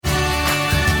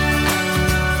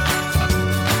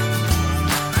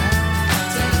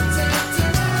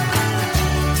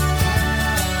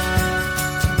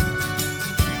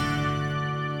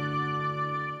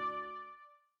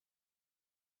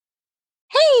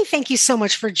thank you so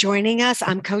much for joining us.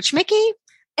 I'm Coach Mickey.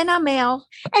 And I'm Mel.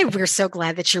 And we're so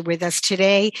glad that you're with us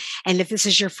today. And if this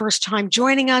is your first time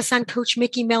joining us on Coach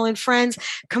Mickey, Mel, and Friends,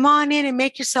 come on in and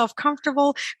make yourself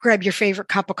comfortable. Grab your favorite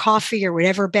cup of coffee or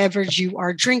whatever beverage you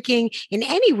are drinking in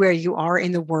anywhere you are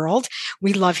in the world.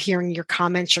 We love hearing your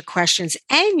comments, your questions,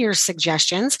 and your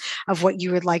suggestions of what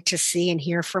you would like to see and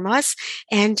hear from us.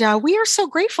 And we are so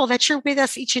grateful that you're with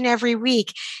us each and every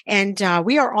week. And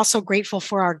we are also grateful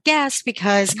for our guests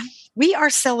because we are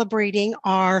celebrating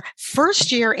our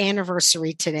first year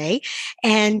anniversary today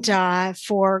and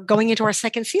for going into our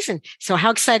second season. So how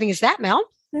exciting is that, Mel?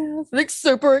 Yeah,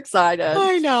 super excited.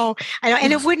 I know.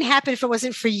 And it wouldn't happen if it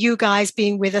wasn't for you guys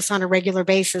being with us on a regular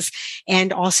basis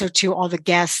and also to all the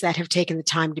guests that have taken the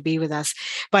time to be with us.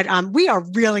 But we are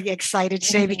really excited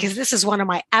today because this is one of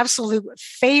my absolute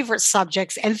favorite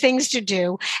subjects and things to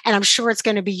do. And I'm sure it's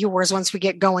going to be yours once we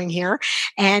get going here.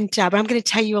 And but I'm going to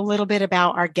tell you a little bit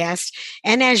about our guest.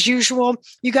 And as usual,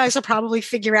 you guys will probably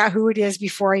figure out who it is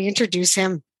before I introduce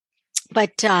him.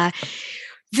 But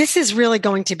this is really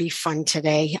going to be fun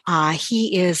today.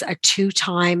 He is a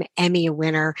 2-time Emmy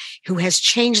winner who has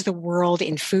changed the world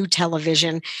in food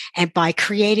television and by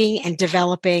creating and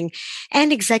developing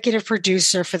an executive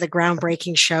producer for the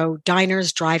groundbreaking show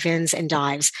Diners, Drive-Ins, and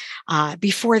Dives.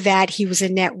 Before that, he was a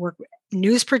network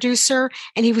news producer,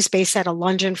 and he was based out of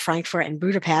London, Frankfurt, and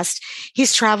Budapest.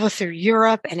 He's traveled through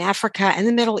Europe and Africa and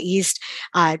the Middle East,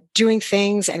 doing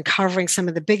things and covering some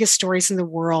of the biggest stories in the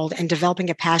world and developing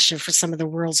a passion for some of the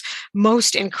world's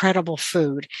most incredible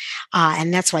food.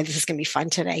 And that's why this is going to be fun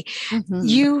today.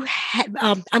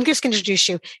 Mm-hmm. I'm just going to introduce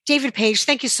you. David Page,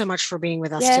 thank you so much for being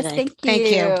with us today.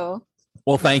 Thank you.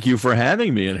 Well, thank you for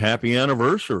having me and happy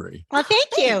anniversary. Well, thank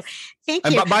you. Thank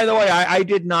you. And by the way, I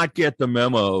did not get the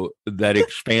memo that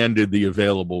expanded the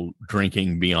available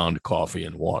drinking beyond coffee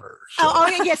and water. So.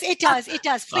 Yes, it does. It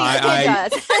does. Please. It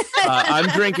does. I'm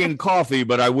drinking coffee,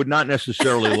 but I would not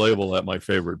necessarily label that my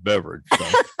favorite beverage. So.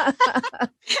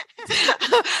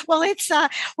 Well, it's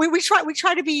we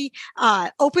try to be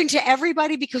open to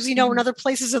everybody because in other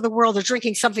places of the world they're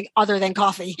drinking something other than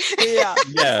coffee. Yeah,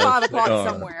 yes, 5 o'clock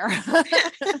somewhere.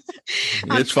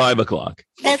 It's 5 o'clock.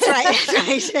 That's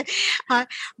right.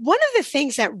 One of the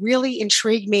things that really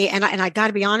intrigued me, and I got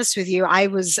to be honest with you, I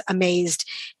was amazed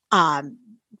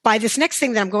by this next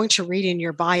thing that I'm going to read in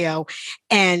your bio.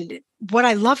 And what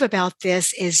I love about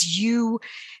this is you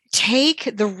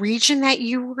take the region that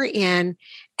you were in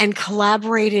and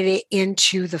collaborated it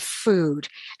into the food.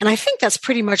 And I think that's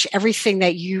pretty much everything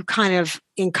that you kind of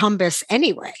encompass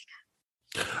anyway.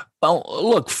 Well,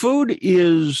 look, food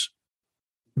is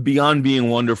beyond being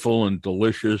wonderful and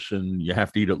delicious, and you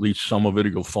have to eat at least some of it or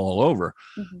you'll fall over.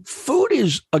 Mm-hmm. Food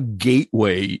is a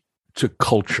gateway to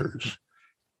cultures.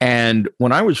 And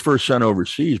when I was first sent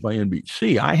overseas by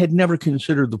NBC, I had never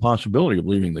considered the possibility of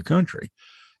leaving the country.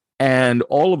 And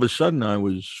all of a sudden, I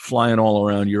was flying all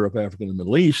around Europe, Africa, and the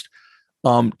Middle East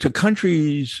to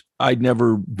countries I'd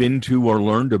never been to or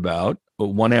learned about,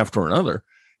 one after another.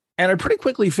 And I pretty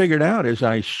quickly figured out as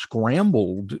I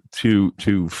scrambled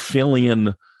to fill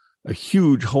in a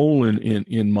huge hole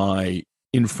in my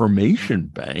information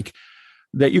bank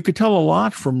that you could tell a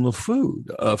lot from the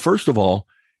food. First of all,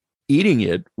 eating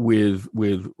it with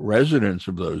residents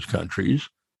of those countries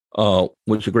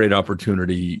was a great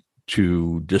opportunity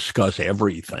to discuss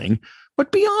everything.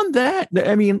 But beyond that,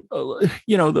 I mean,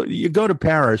 you go to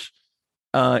Paris,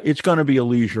 it's going to be a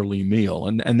leisurely meal,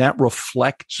 and that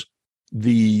reflects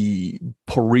the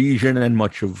Parisian and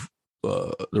much of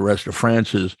the rest of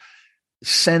France's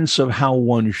sense of how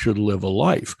one should live a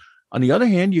life. On the other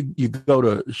hand, you go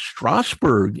to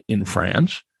Strasbourg in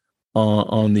France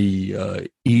on the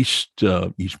east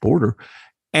border,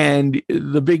 and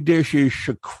the big dish is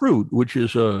choucroute, which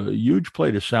is a huge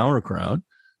plate of sauerkraut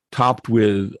topped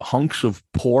with hunks of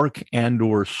pork and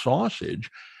or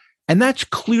sausage. And that's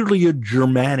clearly a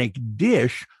Germanic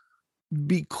dish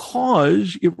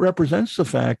because it represents the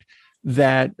fact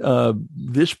that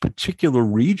this particular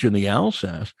region, the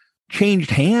Alsace,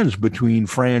 changed hands between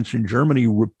France and Germany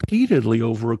repeatedly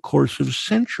over a course of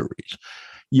centuries.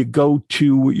 You go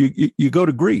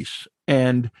to Greece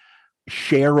and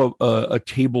share a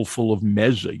table full of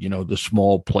meze, the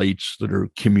small plates that are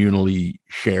communally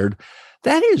shared.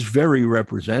 That is very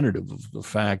representative of the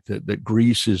fact that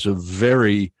Greece is a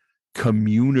very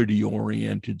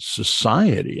community-oriented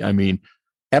society. I mean,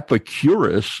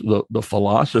 Epicurus, the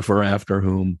philosopher after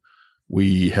whom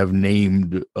we have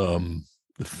named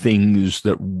things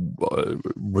that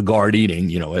regard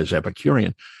eating, as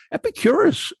Epicurean.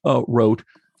 Epicurus wrote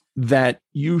that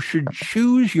you should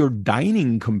choose your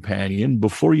dining companion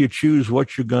before you choose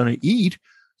what you're going to eat,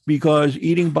 because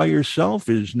eating by yourself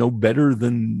is no better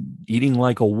than eating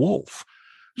like a wolf.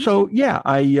 So yeah,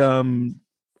 I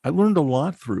learned a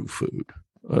lot through food,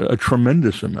 a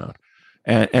tremendous amount,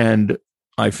 and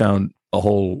I found a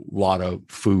whole lot of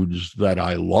foods that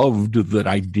I loved that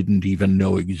I didn't even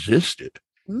know existed.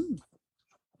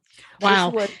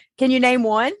 Wow! Can you name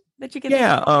one that you can?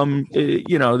 Yeah,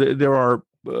 there are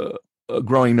a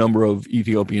growing number of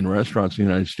Ethiopian restaurants in the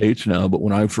United States now, but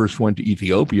when I first went to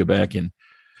Ethiopia back in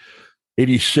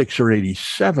 86 or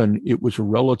 87, it was a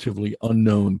relatively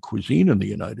unknown cuisine in the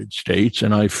United States.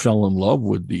 And I fell in love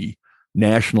with the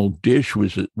national dish,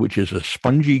 which is a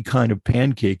spongy kind of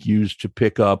pancake used to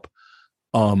pick up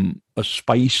a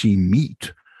spicy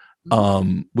meat,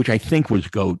 which I think was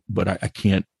goat, but I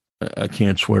can't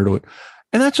swear to it.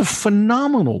 And that's a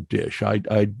phenomenal dish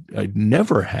I'd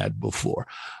never had before.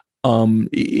 And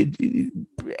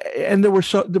there were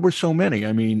so many.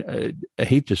 I mean, I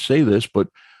hate to say this, but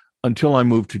until I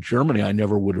moved to Germany, I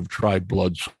never would have tried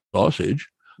blood sausage,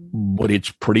 but it's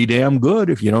pretty damn good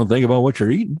if you don't think about what you're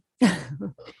eating.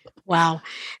 Wow.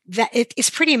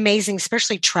 It's pretty amazing,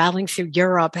 especially traveling through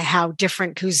Europe, how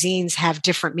different cuisines have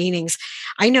different meanings.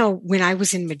 I know when I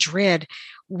was in Madrid,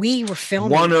 we were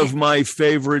filming. One of my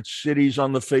favorite cities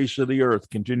on the face of the earth.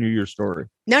 Continue your story.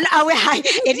 No,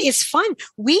 it is fun.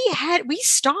 We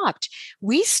stopped,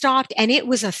 and it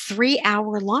was a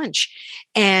 3-hour lunch.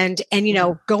 And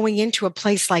going into a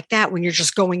place like that, when you're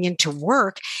just going into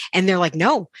work and they're like,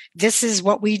 no, this is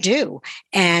what we do.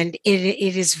 And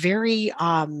it is very,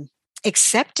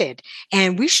 accepted.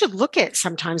 And we should look at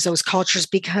sometimes those cultures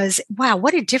because, wow,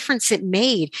 what a difference it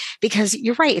made. Because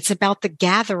you're right. It's about the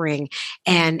gathering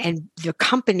and the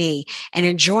company and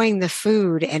enjoying the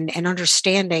food and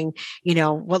understanding,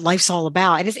 what life's all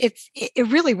about. And it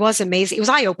really was amazing. It was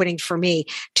eye-opening for me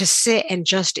to sit and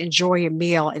just enjoy a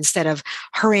meal instead of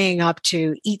hurrying up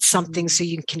to eat something so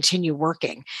you can continue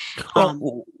working.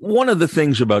 Well, one of the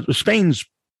things about Spain's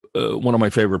one of my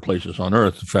favorite places on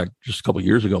earth. In fact, just a couple of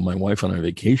years ago, my wife and I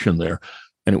vacationed there,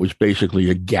 and it was basically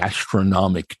a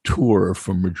gastronomic tour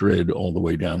from Madrid all the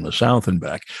way down the south and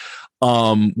back,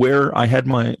 where I had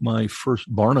my first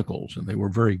barnacles, and they were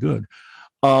very good.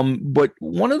 But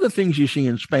one of the things you see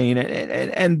in Spain,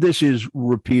 and this is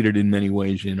repeated in many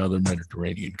ways in other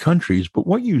Mediterranean countries, but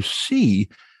what you see,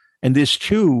 and this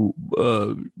too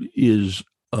is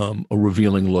a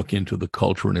revealing look into the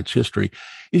culture and its history,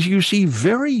 is you see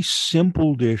very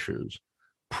simple dishes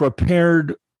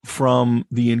prepared from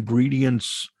the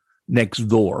ingredients next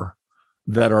door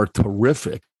that are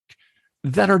terrific,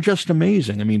 that are just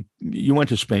amazing. I mean, you went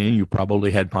to Spain, you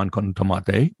probably had pan con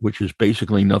tomate, which is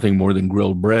basically nothing more than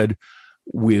grilled bread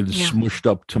with smushed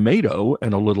up tomato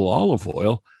and a little olive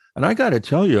oil. And I got to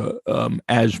tell you,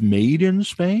 as made in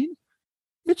Spain,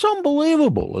 it's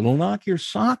unbelievable. It'll knock your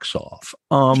socks off.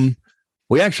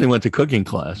 We actually went to cooking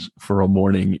class for a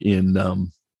morning in,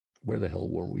 where the hell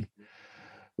were we?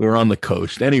 We were on the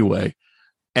coast anyway.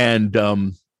 And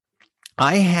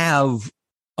I have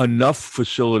enough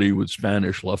facility with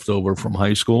Spanish left over from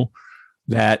high school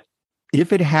that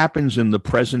if it happens in the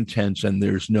present tense and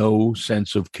there's no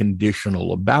sense of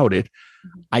conditional about it,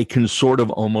 I can sort of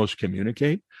almost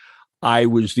communicate. I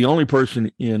was the only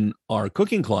person in our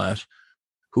cooking class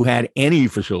who had any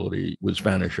facility with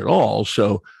Spanish at all.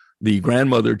 So the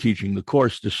grandmother teaching the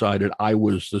course decided I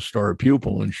was the star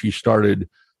pupil, and she started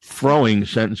throwing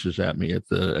sentences at me at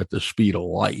the speed of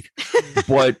light.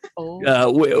 But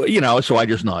so I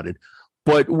just nodded.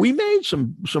 But we made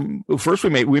some first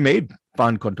we made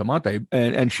pan con tomate,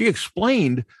 and she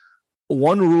explained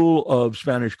one rule of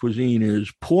Spanish cuisine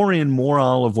is pour in more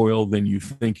olive oil than you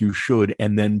think you should,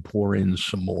 and then pour in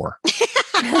some more.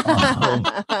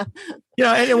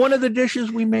 And one of the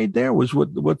dishes we made there was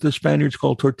what the Spaniards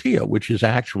call tortilla, which is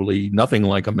actually nothing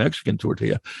like a Mexican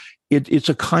tortilla. It's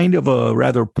a kind of a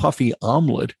rather puffy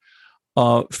omelet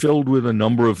filled with a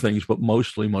number of things, but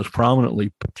most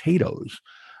prominently potatoes,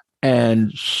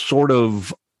 and sort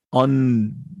of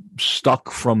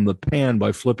unstuck from the pan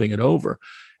by flipping it over.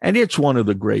 And it's one of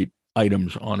the great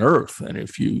items on earth. And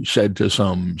if you said to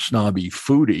some snobby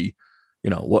foodie,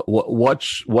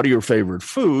 what are your favorite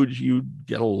foods? You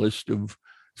get a list of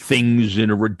things in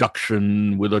a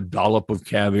reduction with a dollop of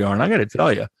caviar. And I got to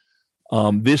tell you,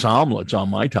 this omelet's on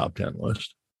my top 10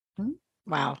 list.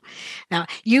 Wow. Now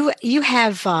you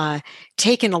have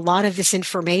taken a lot of this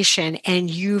information and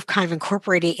you've kind of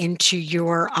incorporated it into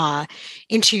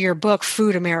your book,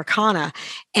 Food Americana.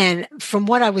 And from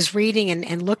what I was reading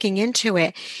and looking into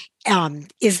it,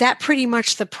 is that pretty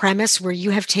much the premise where you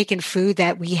have taken food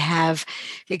that we have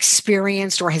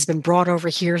experienced or has been brought over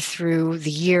here through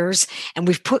the years, and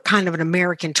we've put kind of an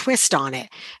American twist on it,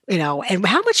 and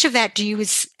how much of that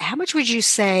how much would you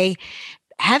say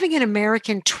having an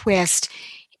American twist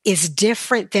is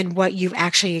different than what you've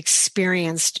actually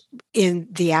experienced in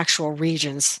the actual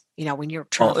regions, when you're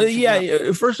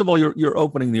traveling? First of all, you're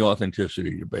opening the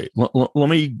authenticity debate. Let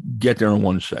me get there in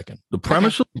 1 second. The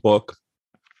premise of the book,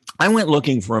 I went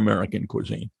looking for American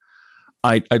cuisine.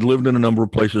 I'd lived in a number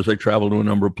of places. I traveled to a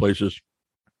number of places.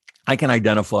 I can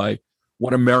identify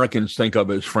what Americans think of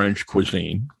as French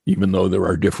cuisine, even though there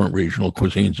are different regional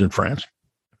cuisines in France.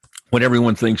 What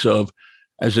everyone thinks of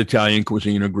as Italian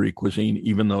cuisine or Greek cuisine,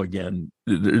 even though, again,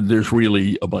 there's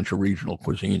really a bunch of regional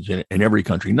cuisines in every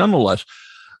country. Nonetheless,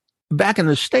 back in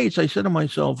the States, I said to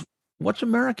myself, what's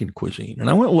American cuisine? And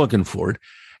I went looking for it.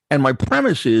 And my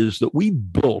premise is that we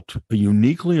built a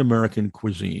uniquely American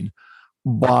cuisine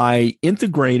by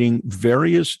integrating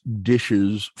various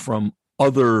dishes from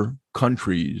other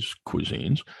countries'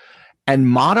 cuisines and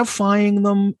modifying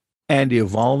them and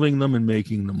evolving them and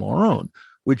making them our own,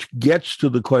 which gets to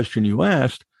the question you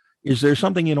asked, is there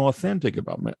something inauthentic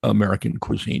about American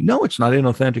cuisine? No, it's not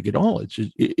inauthentic at all.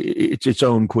 It's its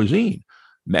own cuisine.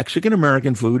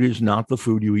 Mexican-American food is not the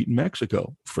food you eat in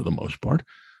Mexico, for the most part.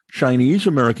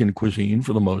 Chinese-American cuisine,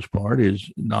 for the most part, is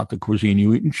not the cuisine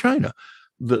you eat in China.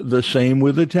 The same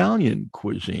with Italian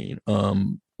cuisine or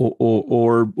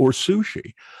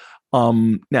sushi.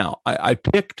 Now, I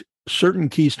picked certain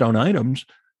keystone items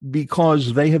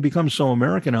because they have become so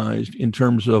Americanized in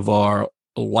terms of our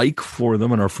like for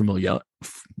them and our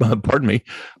pardon me,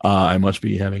 I must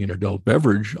be having an adult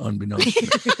beverage unbeknownst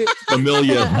to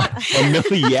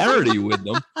familiarity with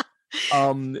them,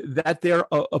 that they're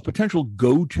a potential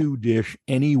go-to dish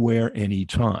anywhere,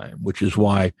 anytime, which is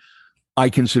why I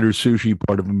consider sushi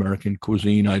part of American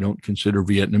cuisine. I don't consider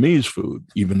Vietnamese food,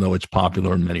 even though it's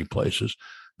popular in many places,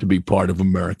 to be part of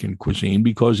American cuisine,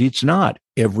 because it's not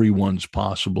everyone's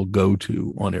possible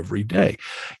go-to on every day.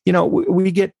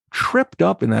 We get tripped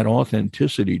up in that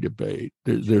authenticity debate.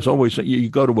 There's always, you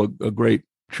go to a great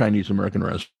Chinese American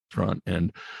restaurant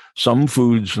and some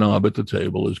food snob at the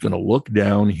table is going to look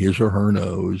down his or her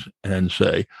nose and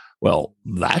say, well,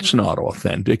 that's not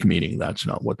authentic, meaning that's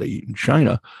not what they eat in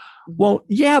China. Well,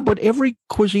 yeah, but every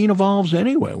cuisine evolves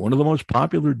anyway. One of the most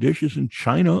popular dishes in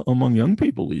China among young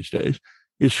people these days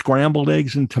is scrambled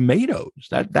eggs and tomatoes.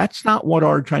 That's not what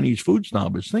our Chinese food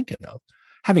snob is thinking of.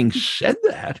 Having said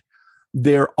that,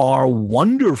 there are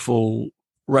wonderful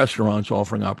restaurants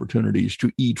offering opportunities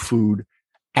to eat food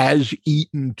as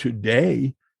eaten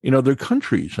today in other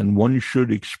countries, and one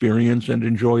should experience and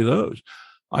enjoy those.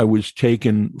 I was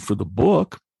taken for the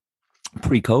book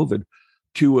pre-COVID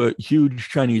to a huge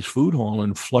Chinese food hall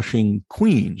in Flushing,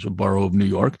 Queens, a borough of New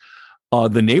York,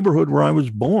 the neighborhood where I was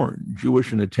born,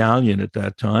 Jewish and Italian at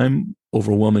that time,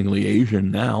 overwhelmingly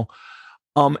Asian now.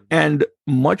 And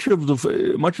much of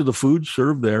the food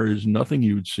served there is nothing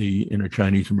you'd see in a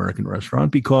Chinese American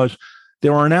restaurant, because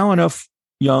there are now enough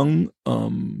young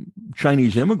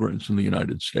Chinese immigrants in the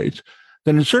United States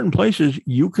that in certain places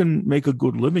you can make a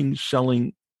good living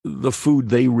selling the food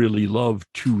they really love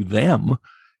to them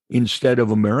instead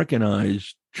of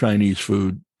Americanized Chinese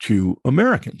food to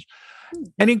Americans.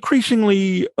 And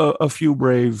increasingly, a few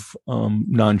brave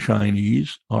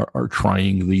non-Chinese are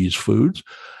trying these foods.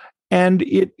 And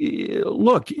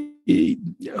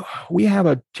we have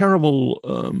a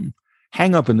terrible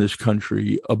hang-up in this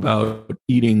country about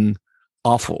eating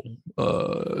offal,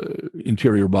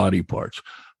 interior body parts.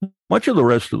 Much of the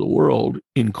rest of the world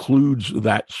includes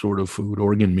that sort of food,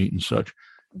 organ meat and such,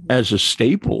 as a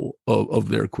staple of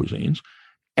their cuisines.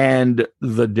 And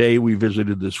the day we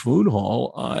visited this food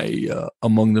hall,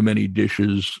 among the many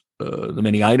dishes, the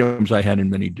many items I had in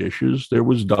many dishes, there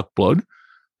was duck blood,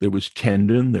 there was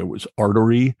tendon, there was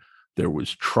artery, there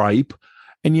was tripe.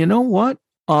 And you know what?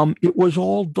 It was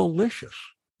all delicious.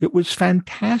 It was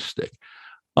fantastic.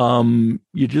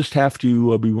 You just have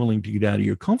to be willing to get out of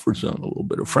your comfort zone a little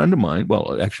bit. A friend of mine,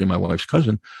 well, actually my wife's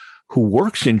cousin, who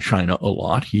works in China a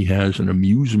lot. He has an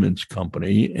amusements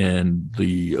company, and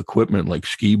the equipment like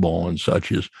skee ball and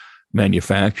such is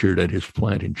manufactured at his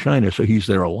plant in China. So he's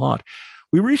there a lot.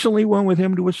 We recently went with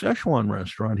him to a Szechuan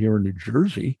restaurant here in New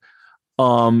Jersey.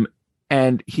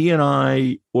 And he and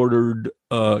I ordered,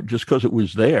 just because it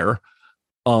was there,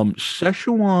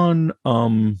 Szechuan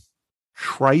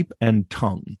tripe and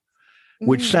tongue.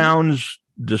 which sounds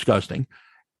disgusting,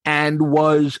 and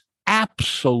was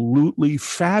absolutely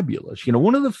fabulous.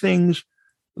 One of the things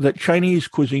that Chinese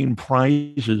cuisine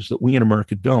prizes that we in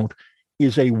America don't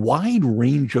is a wide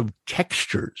range of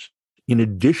textures in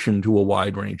addition to a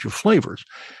wide range of flavors.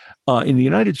 In the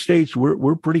United States,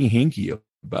 we're pretty hinky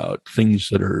about things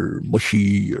that are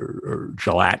mushy or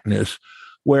gelatinous,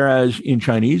 whereas in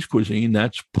Chinese cuisine,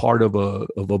 that's part of a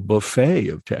buffet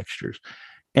of textures.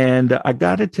 And I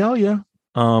got to tell you,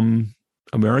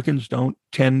 Americans don't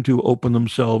tend to open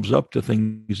themselves up to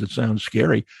things that sound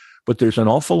scary, but there's an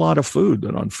awful lot of food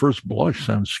that on first blush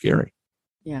sounds scary.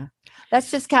 Yeah. That's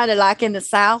just kind of like in the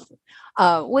South.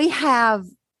 We have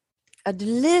a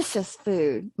delicious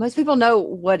food. Most people know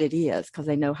what it is because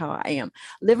they know how I am.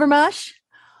 Liver mush.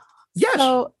 Yes.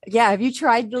 So, yeah. Have you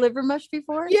tried the liver mush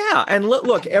before? Yeah. And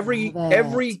look,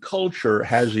 every culture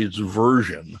has its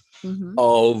version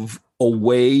of a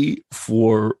way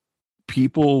for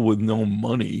people with no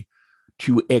money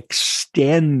to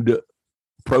extend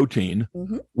protein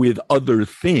with other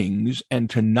things and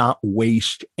to not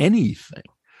waste anything.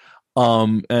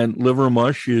 And liver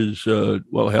mush is,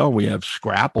 we have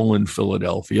scrapple in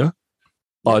Philadelphia.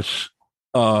 We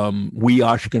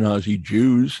Ashkenazi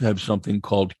Jews have something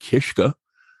called kishka,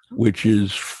 which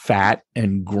is fat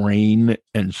and grain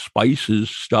and spices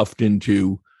stuffed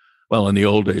into, in the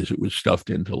old days, it was stuffed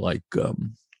into like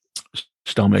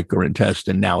stomach or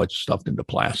intestine. Now it's stuffed into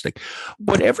plastic.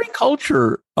 But every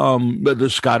culture, the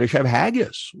Scottish have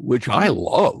haggis, which I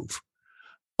love.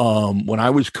 When I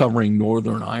was covering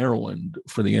Northern Ireland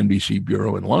for the NBC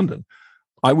Bureau in London,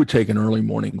 I would take an early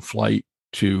morning flight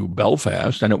to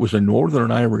Belfast, and it was a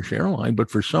Northern Irish airline, but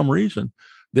for some reason,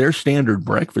 their standard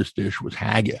breakfast dish was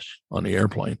haggis on the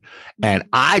airplane. And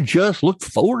I just looked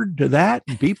forward to that,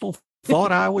 and people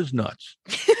thought I was nuts.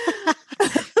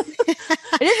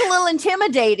 It is a little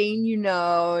intimidating,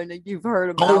 and you've heard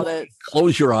about it.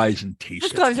 Close your eyes and taste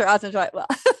Just it. close your eyes and try it. Well,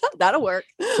 that'll work.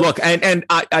 Look, and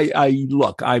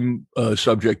I'm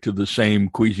subject to the same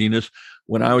queasiness.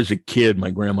 When I was a kid, my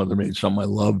grandmother made something I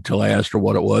loved till I asked her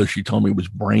what it was. She told me it was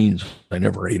brains. I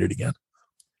never ate it again.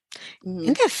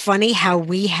 Isn't that funny how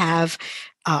we have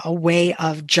a way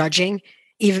of judging?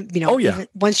 Even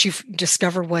once you've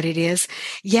discovered what it is.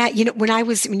 Yeah.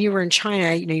 When you were in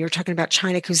China, you were talking about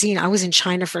China cuisine. I was in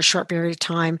China for a short period of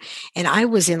time, and I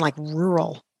was in like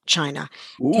rural China.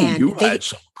 Ooh, you had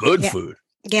some good food.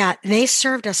 Yeah, they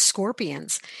served us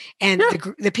scorpions, and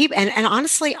the people, and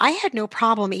honestly, I had no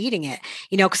problem eating it,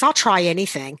 because I'll try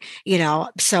anything,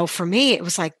 So for me, it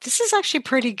was like, this is actually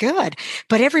pretty good.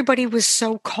 But everybody was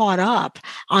so caught up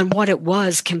on what it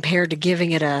was compared to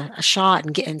giving it a shot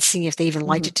and seeing if they even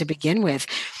liked it to begin with.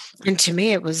 And to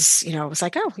me, it was, it was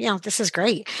like, oh, yeah, this is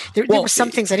great. There were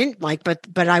some things I didn't like,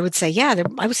 but I would say, I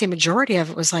would say majority of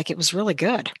it was like, it was really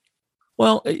good.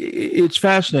 Well, it's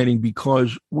fascinating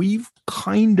because we've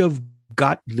kind of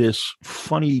got this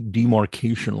funny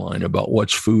demarcation line about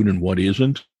what's food and what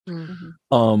isn't.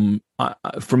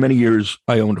 For many years,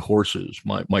 I owned horses.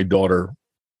 My daughter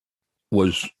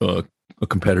was a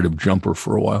competitive jumper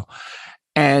for a while.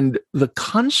 And the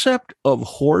concept of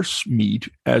horse meat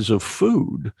as a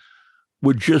food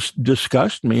would just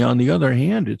disgust me. On the other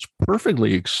hand, it's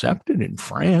perfectly accepted in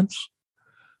France.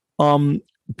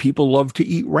 People love to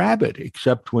eat rabbit,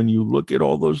 except when you look at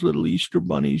all those little Easter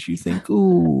bunnies, you think,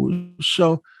 ooh.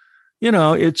 So,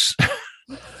 it's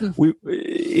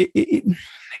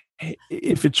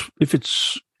if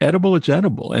it's edible, it's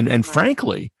edible. And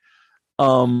frankly,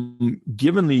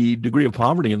 given the degree of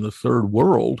poverty in the third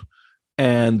world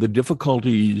and the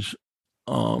difficulties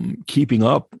keeping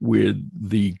up with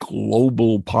the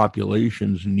global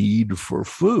population's need for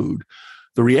food,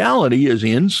 the reality is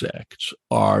insects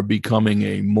are becoming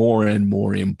a more and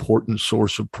more important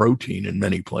source of protein in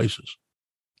many places.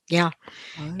 Yeah.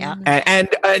 Yeah. And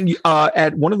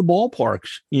at one of the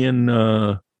ballparks in,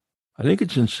 I think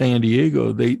it's in San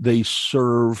Diego, they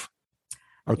serve,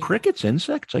 are crickets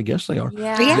insects? I guess they are.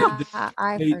 Yeah.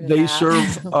 They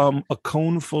serve a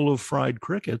cone full of fried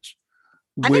crickets.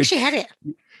 I've actually had it.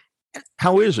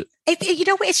 How is it?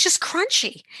 It's just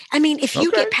crunchy. I mean, if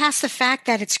you get past the fact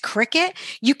that it's cricket,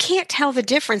 you can't tell the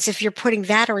difference if you're putting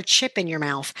that or a chip in your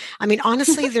mouth. I mean,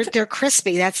 honestly, they're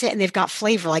crispy. That's it. And they've got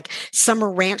flavor. Like some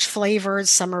are ranch flavored,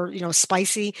 some are,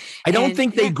 spicy. I don't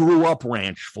think they grew up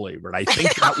ranch flavored. I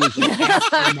think that was an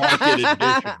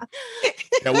aftermarket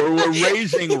addition. We're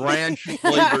raising ranch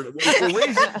flavored. We're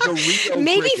raising Dorito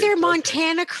Maybe crickets. They're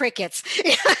Montana crickets.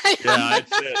 Yeah,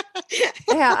 that's it.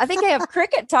 Yeah, I think they have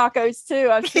cricket tacos too.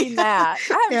 I've seen that.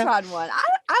 I haven't tried one.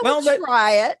 I would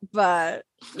try it, but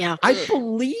yeah, I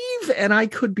believe, and I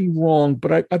could be wrong,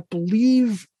 but I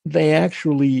believe they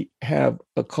actually have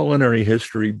a culinary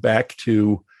history back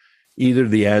to either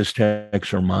the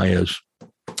Aztecs or Mayas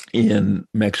in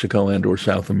Mexico and or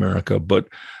South America. But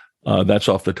that's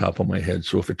off the top of my head.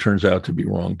 So if it turns out to be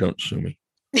wrong, don't sue me.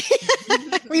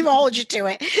 We hold you to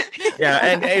it. Yeah,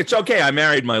 and it's okay. I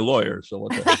married my lawyer, so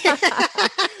what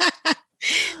the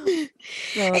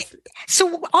Well,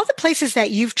 So, all the places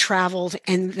that you've traveled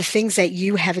and the things that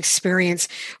you have experienced,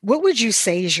 what would you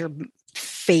say is your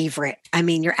favorite? I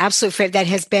mean, your absolute favorite that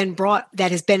has been brought,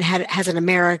 that has an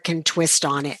American twist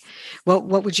on it. What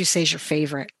would you say is your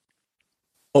favorite?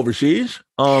 overseas?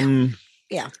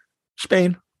 Yeah.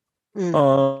 Spain.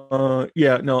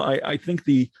 Yeah, no, I think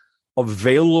the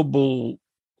available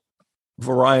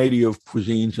variety of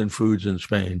cuisines and foods in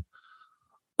Spain.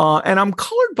 And I'm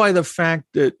colored by the fact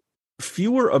that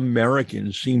fewer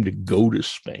Americans seem to go to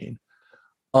Spain.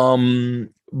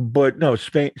 But no,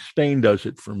 Spain does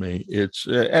it for me. It's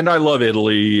and I love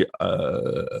Italy.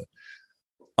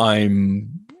 I'm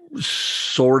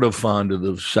sort of fond of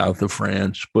the south of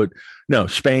France, but no,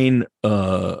 Spain.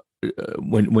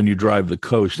 When you drive the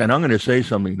coast, and I'm going to say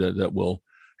something that will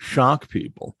shock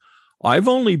people. I've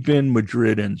only been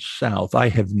Madrid and south. I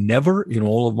have never, in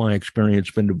all of my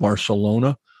experience, been to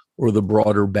Barcelona or the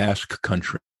broader Basque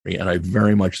country, and that's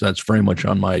very much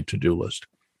on my to-do list.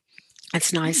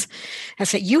 That's nice.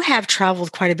 That's it. You have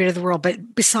traveled quite a bit of the world,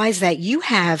 but besides that, you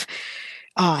have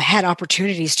had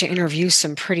opportunities to interview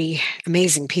some pretty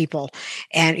amazing people.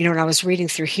 And, when I was reading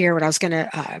through here, what I was going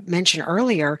to mention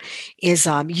earlier is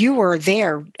you were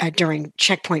there during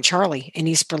Checkpoint Charlie in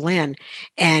East Berlin.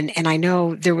 And I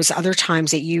know there was other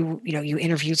times that you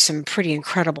interviewed some pretty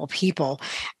incredible people.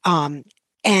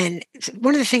 And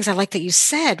one of the things I like that you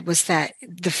said was that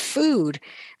the food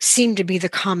seemed to be the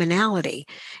commonality,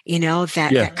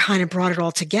 that kind of brought it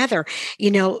all together,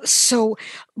 so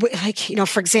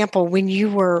for example, when you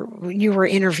were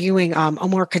interviewing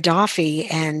Omar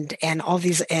Gaddafi and all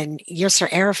these and Yasser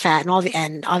Arafat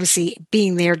and obviously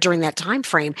being there during that time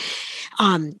frame,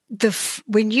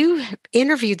 when you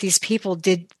interviewed these people,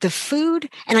 did the food,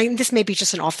 and this may be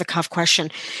just an off the cuff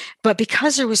question, but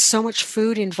because there was so much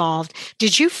food involved,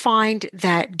 did you find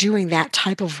that doing that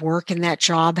type of work and that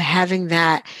job, having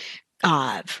that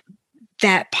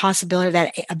possibility,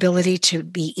 that ability to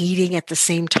be eating at the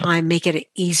same time, make it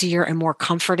easier and more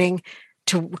comforting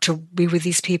to be with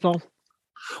these people?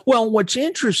 Well, what's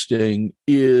interesting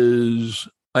is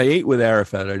I ate with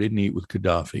Arafat. I didn't eat with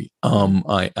Gaddafi.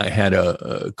 I had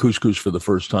a couscous for the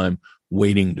first time,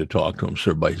 waiting to talk to him,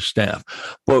 served by his staff.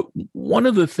 But one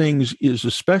of the things is,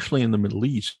 especially in the Middle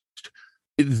East,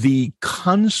 the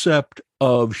concept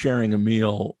of sharing a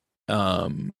meal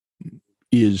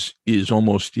is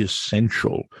almost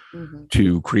essential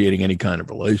to creating any kind of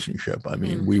relationship. I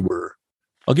mean,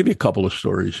 I'll give you a couple of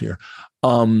stories here.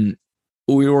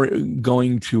 We were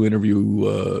going to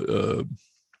interview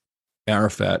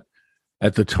Arafat.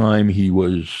 At the time, he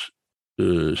was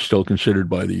still considered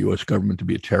by the U.S. government to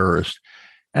be a terrorist.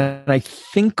 And I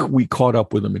think we caught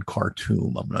up with him in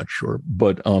Khartoum. I'm not sure.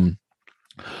 But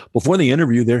before the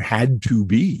interview, there had to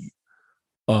be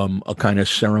a kind of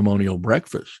ceremonial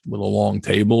breakfast with a long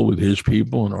table with his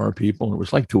people and our people. And it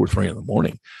was like 2 or 3 in the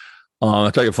morning.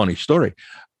 I'll tell you a funny story.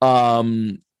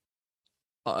 And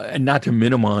not to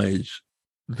minimize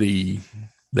the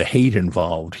hate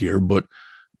involved here, but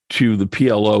to the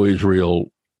PLO,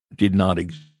 Israel did not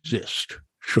exist,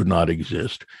 should not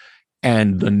exist.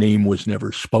 And the name was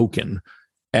never spoken.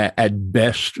 At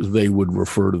best, they would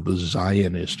refer to the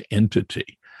Zionist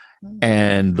entity.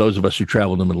 And those of us who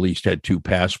traveled in the Middle East had 2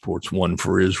 passports, one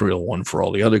for Israel, one for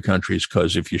all the other countries,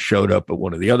 because if you showed up at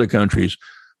one of the other countries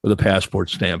with a passport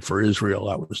stamp for Israel,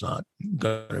 that was not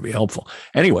going to be helpful.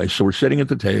 Anyway, so we're sitting at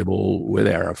the table with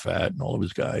Arafat and all of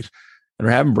his guys, and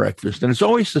we're having breakfast. And it's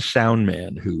always the sound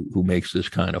man who makes this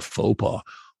kind of faux pas.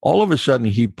 All of a sudden,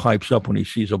 he pipes up when he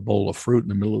sees a bowl of fruit in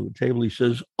the middle of the table. He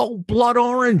says, "Oh, blood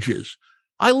oranges.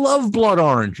 I love blood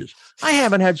oranges. I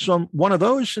haven't had one of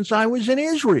those since I was in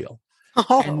Israel."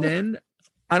 Oh. And then,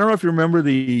 I don't know if you remember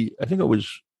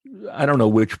I don't know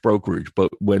which brokerage,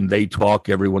 but when they talk,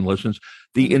 everyone listens.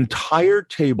 The entire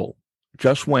table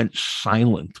just went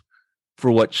silent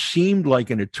for what seemed like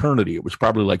an eternity. It was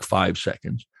probably like 5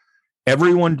 seconds.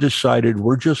 Everyone decided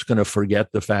we're just going to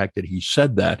forget the fact that he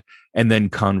said that, and then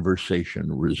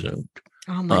conversation resumed.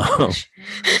 Oh my gosh.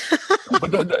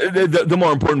 But the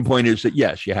more important point is that,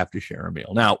 yes, you have to share a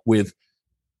meal. Now, with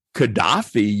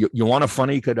Gaddafi, you want a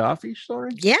funny Gaddafi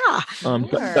story? Yeah. Sure.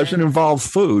 Doesn't involve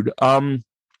food. And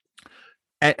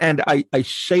I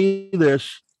say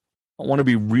this, I want to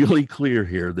be really clear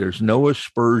here. There's no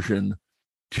aspersion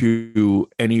to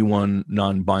anyone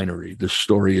non-binary. The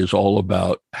story is all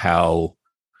about how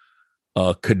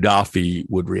Gaddafi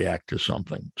would react to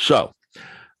something. So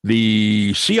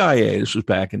the CIA, this was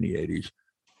back in the 80s,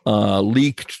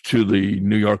 leaked to the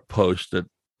New York Post that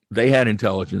they had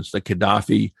intelligence that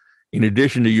Gaddafi, in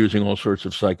addition to using all sorts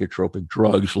of psychotropic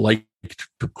drugs, liked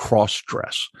to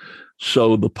cross-dress.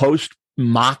 So the Post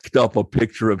mocked up a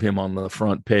picture of him on the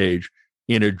front page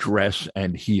in a dress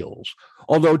and heels.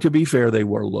 Although, to be fair, they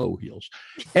wore low heels.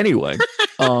 Anyway,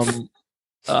 so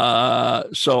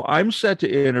I'm set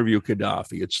to interview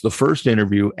Gaddafi. It's the first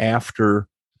interview after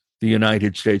the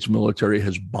United States military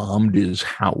has bombed his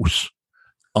house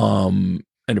and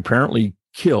apparently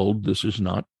killed, this is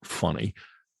not funny,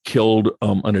 killed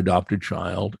an adopted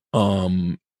child.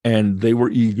 And they were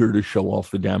eager to show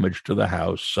off the damage to the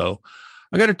house. So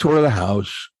I got a tour of the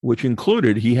house, which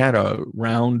included, he had a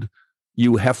round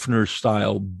Hugh Hefner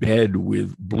style bed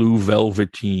with blue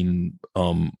velveteen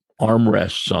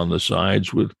armrests on the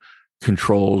sides with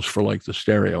controls for like the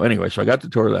stereo. Anyway, so I got the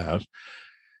tour of the house.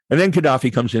 And then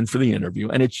Gaddafi comes in for the interview,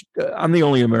 and I'm the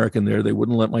only American there. They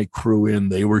wouldn't let my crew in.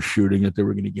 They were shooting it. They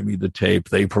were going to give me the tape.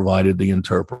 They provided the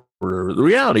interpreter. The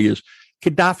reality is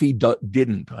Gaddafi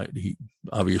didn't. He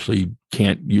obviously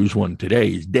can't use one today.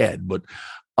 He's dead. But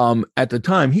at the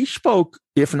time, he spoke,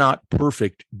 if not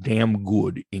perfect, damn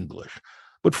good English.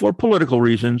 But for political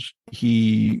reasons,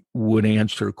 he would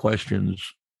answer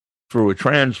questions through a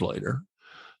translator.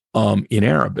 In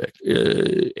Arabic.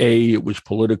 It was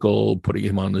political, putting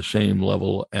him on the same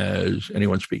level as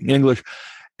anyone speaking English,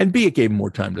 and B, it gave him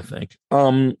more time to think.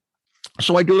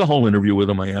 So I do the whole interview with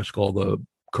him. I ask all the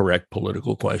correct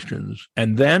political questions.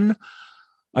 And then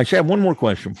I say, I have one more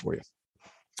question for you.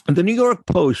 And the New York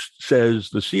Post says,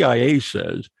 the CIA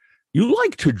says, you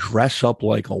like to dress up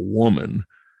like a woman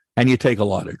and you take a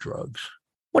lot of drugs.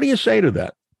 What do you say to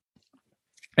that?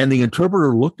 And the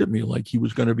interpreter looked at me like he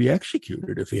was going to be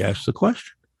executed if he asked the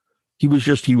question. He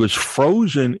was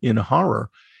frozen in horror.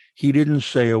 He didn't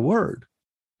say a word.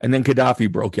 And then Gaddafi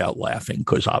broke out laughing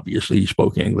because obviously he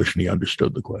spoke English and he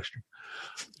understood the question.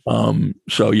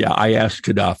 So yeah, I asked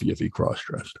Gaddafi if he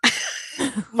cross-dressed.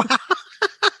 Wow.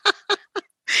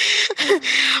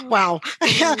 Wow.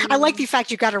 I like the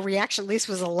fact you got a reaction. At least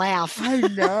it was a laugh. I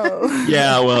know.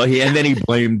 Yeah, well, and then he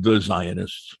blamed the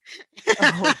Zionists.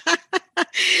 Oh.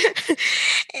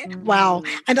 Wow.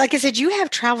 And like I said, you have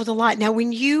traveled a lot. Now,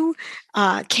 when you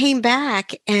came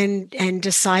back and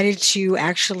decided to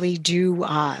actually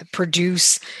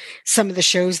produce some of the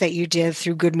shows that you did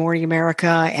through Good Morning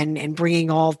America and bringing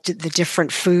all the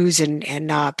different foods and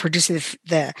producing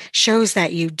the shows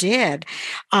that you did,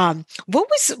 what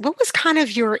was kind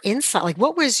of your insight? Like,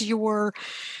 what was your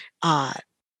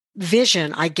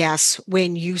vision, I guess,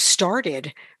 when you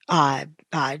started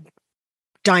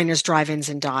Diners, Drive-ins,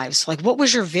 and Dives? Like, what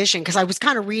was your vision? Because I was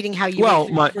kind of reading how you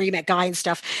where you met Guy and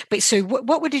stuff. But so,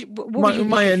 what would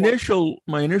my initial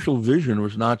vision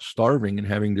was not starving and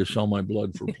having to sell my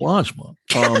blood for plasma.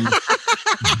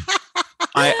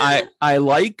 I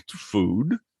liked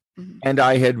food, and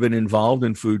I had been involved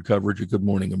in food coverage at Good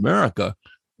Morning America,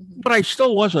 but I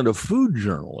still wasn't a food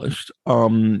journalist.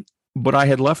 But I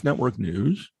had left Network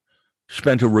News,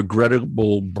 spent a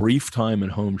regrettable brief time in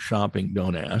home shopping,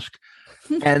 don't ask,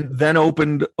 and then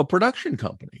opened a production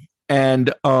company.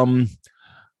 And I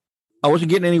wasn't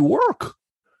getting any work.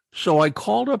 So I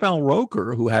called up Al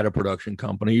Roker, who had a production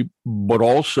company, but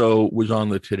also was on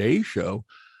the Today Show,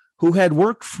 who had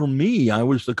worked for me. I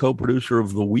was the co-producer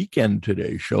of the Weekend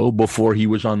Today Show. Before he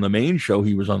was on the main show,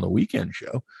 he was on the weekend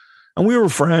show. And we were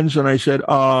friends. And I said,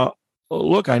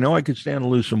 look, I know I could stand to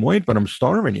lose some weight, but I'm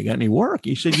starving. You got any work?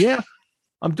 He said, yeah.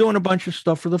 I'm doing a bunch of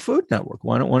stuff for the Food Network.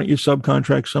 Why don't you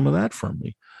subcontract some of that from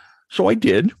me? So I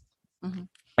did.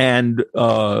 And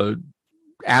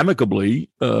amicably,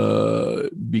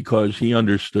 because he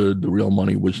understood the real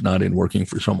money was not in working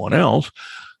for someone else,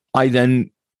 I then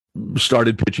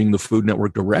started pitching the Food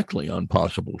Network directly on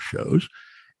possible shows.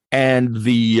 And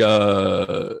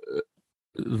the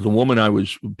woman I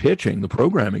was pitching, the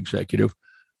program executive,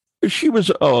 she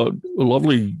was a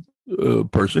lovely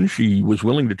person. She was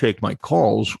willing to take my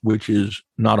calls, which is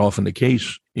not often the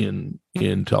case in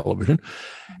television.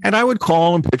 And I would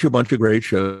call and pitch a bunch of great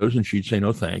shows, and she'd say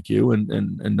no, thank you, and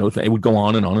no, it would go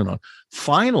on and on and on.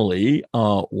 Finally,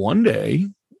 one day,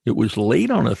 it was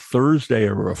late on a Thursday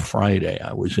or a Friday.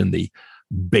 I was in the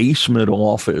basement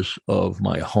office of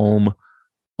my home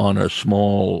on a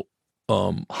small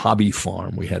hobby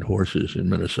farm. We had horses in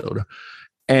Minnesota,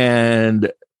 and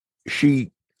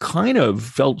she kind of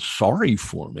felt sorry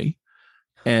for me.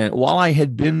 And while I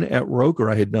had been at Roker,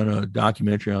 I had done a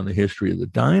documentary on the history of the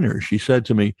diner. She said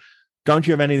to me, don't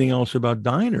you have anything else about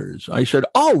diners? I said,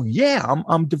 oh, yeah,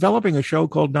 I'm developing a show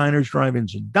called Diners,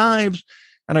 Drive-Ins, and Dives.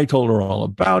 And I told her all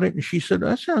about it. And she said,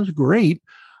 that sounds great.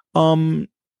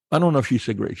 I don't know if she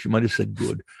said great. She might have said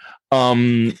good.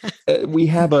 We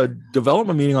have a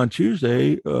development meeting on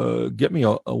Tuesday. Get me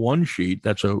a one sheet.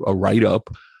 That's a write-up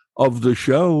of the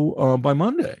show by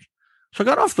Monday. So I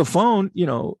got off the phone,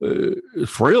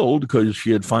 thrilled because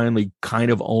she had finally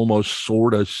kind of almost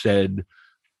sort of said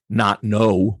not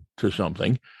no to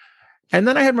something. And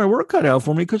then I had my work cut out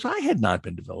for me because I had not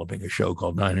been developing a show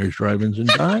called Diners, Drive-Ins, and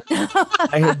Dives.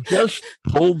 I had just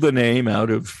pulled the name out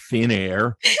of thin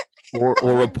air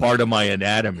or a part of my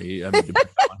anatomy. I mean,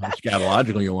 depending on how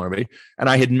scatological you want to be. And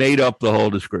I had made up the whole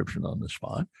description on the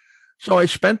spot. So I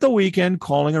spent the weekend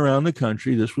calling around the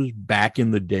country. This was back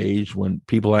in the days when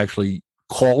people actually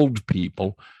called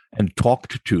people and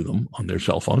talked to them on their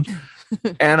cell phones.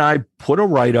 And I put a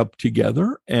write-up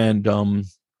together, and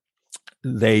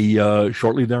they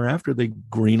shortly thereafter, they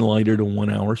green-lighted a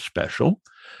 1-hour special.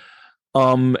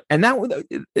 And that was,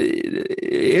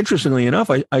 interestingly enough,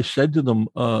 I said to them,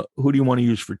 who do you want to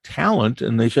use for talent?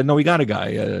 And they said, no, we got a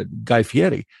guy, Guy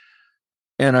Fieri.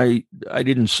 And I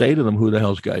didn't say to them, who the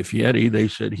hell's Guy Fieri? They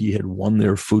said he had won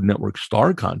their Food Network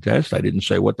Star Contest. I didn't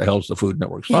say, what the hell's the Food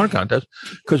Network Star Contest?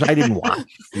 Because I didn't watch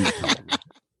food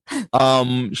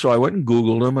television. So I went and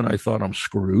Googled him, and I thought, I'm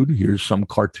screwed. Here's some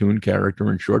cartoon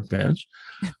character in short pants.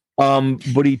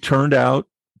 But he turned out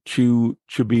to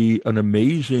be an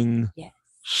amazing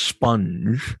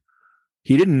sponge.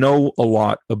 He didn't know a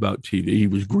lot about TV. He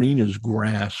was green as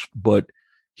grass, but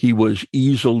he was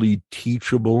easily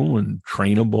teachable and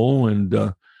trainable,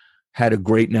 and had a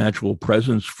great natural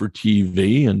presence for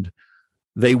TV. And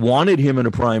they wanted him in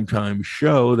a primetime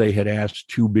show. They had asked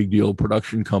 2 big deal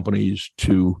production companies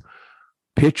to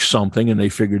pitch something, and they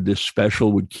figured this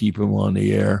special would keep him on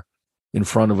the air in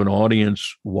front of an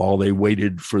audience while they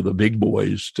waited for the big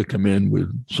boys to come in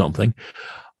with something.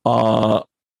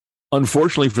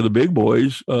 Unfortunately for the big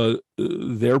boys,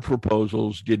 their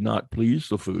proposals did not please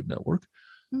the Food Network.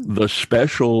 The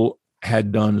special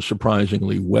had done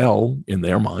surprisingly well in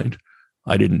their mind.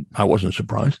 I wasn't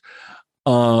surprised.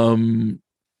 And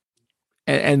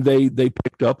they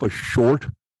picked up a short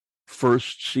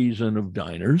first season of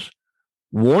Diners,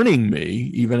 warning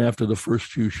me, even after the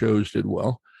first 2 shows did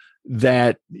well,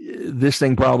 that this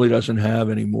thing probably doesn't have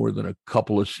any more than a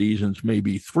couple of seasons,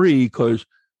 maybe 3, because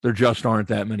there just aren't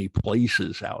that many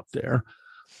places out there.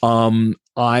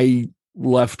 I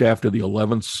left after the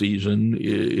 11th season.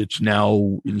 It's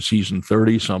now in season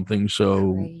 30 something,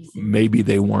 so maybe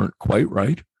they weren't quite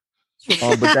right.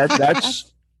 But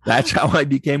that's how I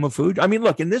became a food. I mean,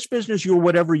 look, in this business, you're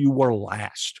whatever you were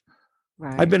last.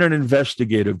 Right. I've been an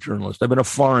investigative journalist. I've been a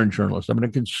foreign journalist. I've been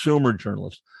a consumer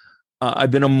journalist.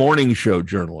 I've been a morning show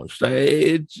journalist.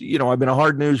 I've been a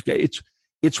hard news guy.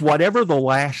 It's whatever the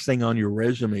last thing on your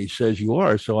resume says you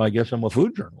are. So I guess I'm a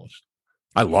food journalist.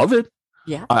 I love it.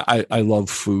 Yeah. I love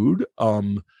food.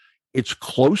 It's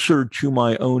closer to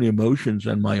my own emotions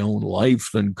and my own life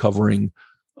than covering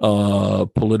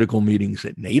political meetings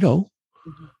at NATO.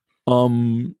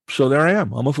 Mm-hmm. So there I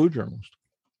am. I'm a food journalist.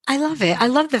 I love it. I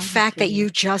love the fact that you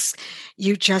just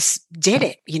did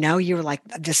it. You were like,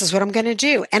 this is what I'm going to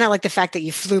do. And I like the fact that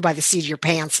you flew by the seat of your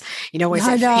pants. I know.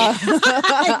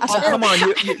 Oh, come on.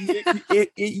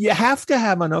 You have to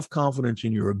have enough confidence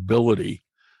in your ability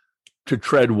to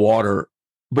tread water,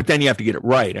 but then you have to get it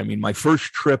right. I mean, my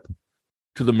first trip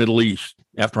to the Middle East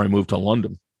after I moved to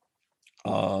London,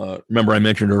 remember I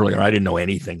mentioned earlier, I didn't know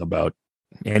anything about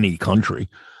any country.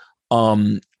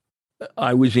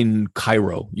 I was in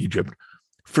Cairo, Egypt,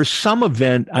 for some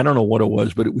event. I don't know what it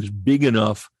was, but it was big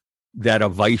enough that a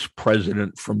vice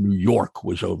president from New York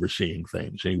was overseeing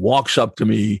things. And he walks up to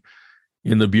me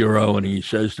in the bureau and he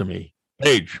says to me,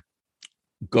 Page,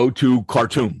 go to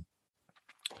Khartoum.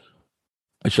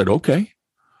 I said, okay.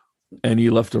 And he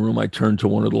left the room. I turned to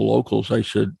one of the locals. I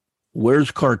said,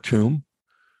 where's Khartoum?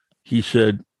 He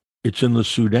said, it's in the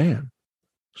Sudan.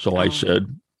 So I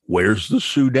said, where's the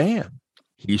Sudan?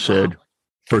 He said,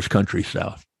 first country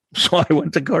south. So I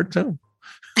went to Khartoum.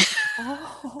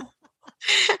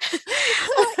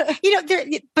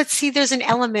 But see, there's an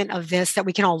element of this that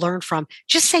we can all learn from.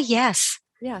 Just say yes.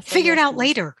 Yeah. Figure it out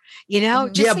later.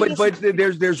 Mm-hmm.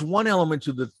 But there's one element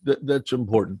to that's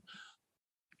important.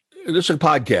 This is a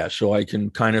podcast, so I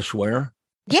can kind of swear.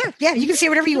 Yeah. You can say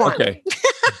whatever you want. Okay.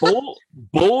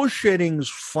 Bullshitting's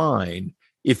fine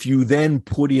if you then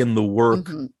put in the work.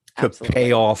 Mm-hmm. To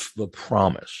pay off the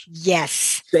promise.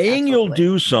 Yes. Saying you'll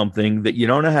do something that you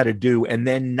don't know how to do and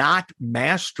then not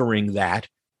mastering that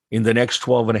in the next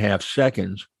 12 and a half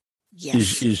seconds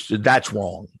Yes. is that's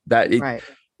wrong. Right.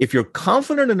 If you're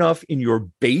confident enough in your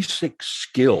basic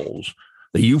skills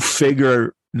that you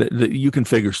figure that you can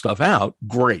figure stuff out,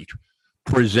 great.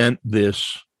 Present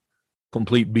this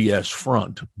complete BS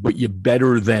front, but you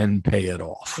better then pay it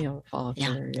off.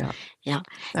 Yeah. Yeah.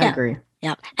 I agree.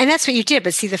 Yeah. And that's what you did.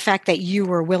 But see, the fact that you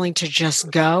were willing to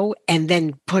just go and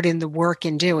then put in the work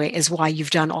and do it is why you've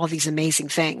done all these amazing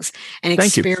things and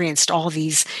experienced all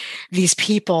these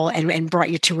people and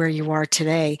brought you to where you are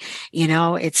today. You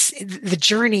know, it's the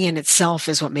journey in itself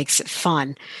is what makes it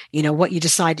fun. You know, what you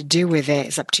decide to do with it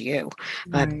is up to you.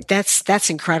 But that's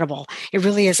incredible. It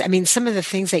really is. I mean, some of the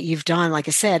things that you've done, like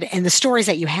I said, and the stories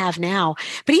that you have now,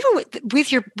 but even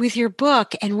with your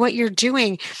book and what you're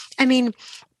doing, I mean,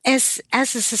 as a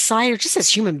society, or just as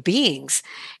human beings,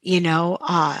 you know,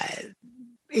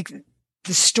 the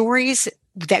stories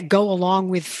that go along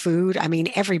with food. I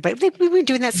mean, everybody, we've been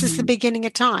doing that since the beginning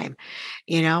of time,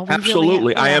 you know.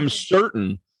 Absolutely. I am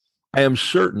certain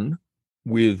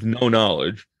with no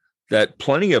knowledge that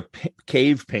plenty of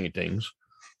cave paintings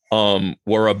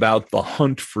were about the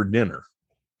hunt for dinner.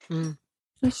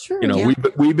 That's true. You know,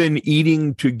 we've been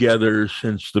eating together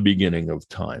since the beginning of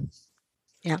time.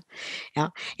 Yeah.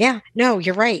 No,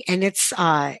 you're right. And it's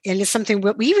something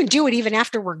we even do it even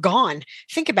after we're gone.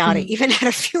 Think about it. Even at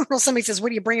a funeral, somebody says,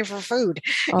 "What are you bringing for food?"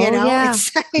 You know,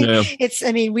 it's,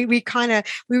 I mean, we kind of,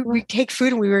 we take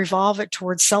food and we revolve it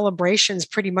towards celebrations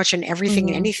pretty much in everything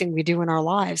and anything we do in our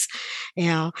lives. You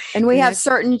know, and we have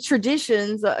certain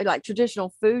traditions, like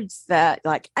traditional foods that,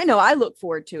 like, I know I look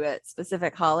forward to at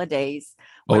specific holidays.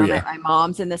 I'm at my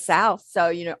mom's in the South. So,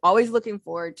 you know, always looking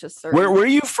forward to certain. Where are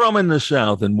you from in the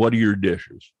South and what are your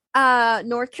dishes?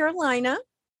 North Carolina.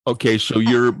 Okay. So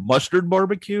you're mustard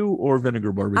barbecue or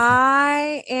vinegar barbecue?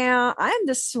 I'm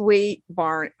the sweet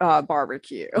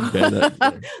barbecue. Okay,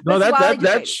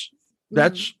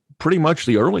 that's pretty much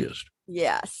the earliest.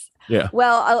 Yes. Yeah.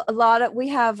 Well, we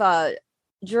have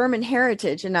German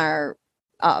heritage in our,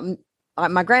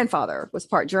 my grandfather was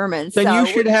part German. Then you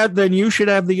should have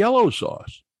the yellow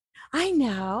sauce. I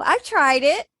know. I've tried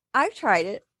it.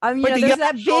 I mean, there's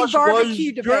that big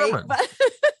barbecue debate.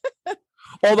 But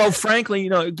although, frankly, you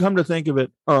know, come to think of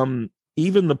it,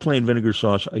 even the plain vinegar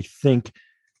sauce, I think,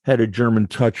 had a German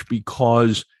touch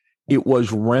because it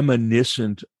was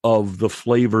reminiscent of the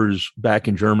flavors back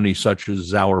in Germany, such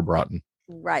as Sauerbraten.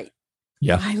 Right.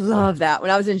 Yeah. I love that.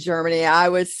 When I was in Germany, I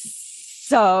was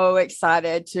so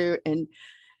excited to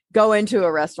go into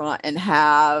a restaurant and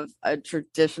have a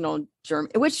traditional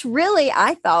German, which really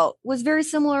I thought was very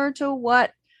similar to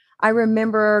what I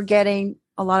remember getting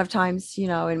a lot of times, you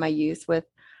know, in my youth with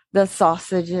the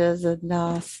sausages and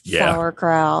the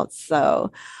sauerkraut.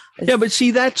 So but see,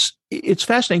 it's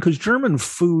fascinating because German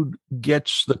food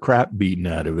gets the crap beaten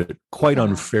out of it quite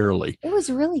unfairly. It was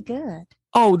really good.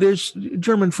 Oh,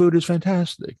 German food is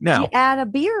fantastic. Now, you add a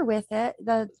beer with it,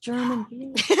 the German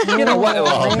beer. You know what?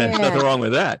 Well, there's nothing wrong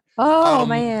with that. Oh,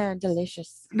 man,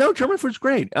 delicious. No, German food's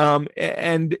great.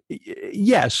 And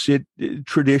yes,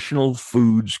 traditional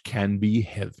foods can be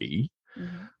heavy.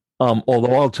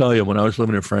 Although I'll tell you, when I was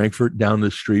living in Frankfurt, down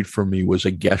the street from me was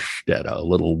a Gaststätte, a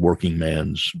little working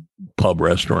man's pub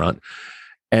restaurant.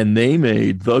 And they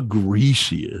made the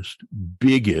greasiest,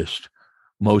 biggest,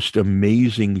 most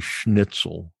amazing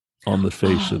schnitzel on the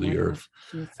face of the earth.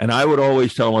 And I would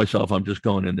always tell myself, I'm just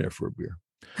going in there for a beer.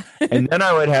 And then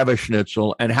I would have a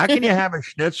schnitzel. And how can you have a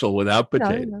schnitzel without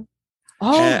potato? No.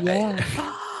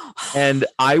 Oh, and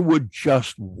I would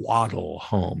just waddle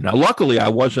home. Now, luckily, I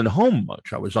wasn't home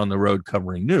much. I was on the road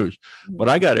covering news. But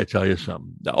I got to tell you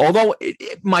something. Although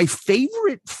my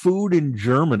favorite food in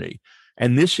Germany,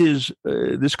 and this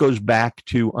goes back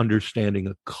to understanding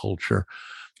a culture,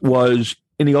 was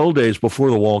in the old days before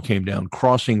the wall came down,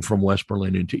 crossing from West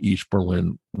Berlin into East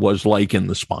Berlin was like in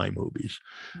the spy movies.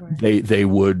 Right. They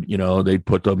would, you know, they'd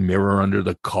put the mirror under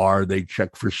the car. They'd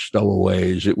check for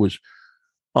stowaways. It was,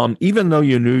 even though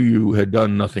you knew you had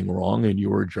done nothing wrong and you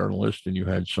were a journalist and you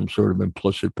had some sort of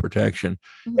implicit protection,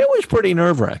 it was pretty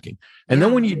nerve-wracking. And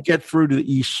then when you get through to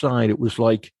the East Side, it was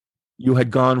like you had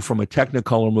gone from a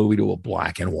Technicolor movie to a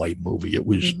black and white movie. It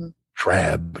was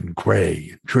drab and gray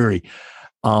and dreary.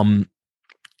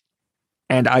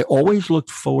 And I always looked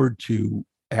forward to,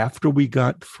 after we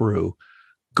got through,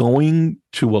 going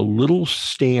to a little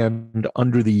stand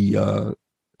under the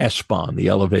S-Bahn, the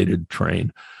elevated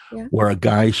train, where a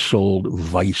guy sold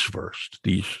Weisswurst,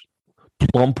 these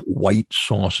plump white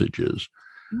sausages.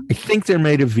 I think they're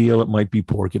made of veal. It might be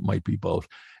pork. It might be both.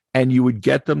 And you would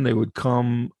get them. They would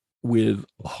come with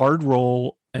a hard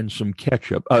roll and some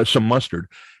ketchup, some mustard.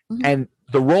 And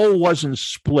the roll wasn't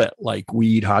split like we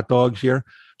eat hot dogs here.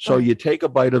 So Right. you take a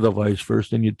bite of the Weiss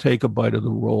first, and you take a bite of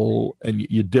the roll, and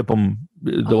you dip them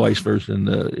the Weiss first in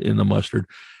the mustard,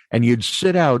 and you'd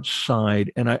sit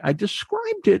outside. And I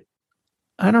described it.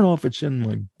 I don't know if it's in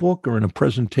my book or in a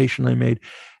presentation I made,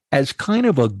 as kind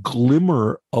of a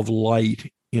glimmer of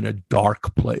light in a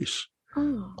dark place.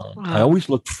 Oh, I always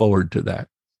looked forward to that.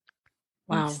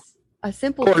 Wow. it's a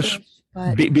simple Of course, dish,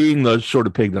 but being the sort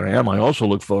of pig that I am, I also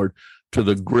look forward to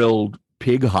the grilled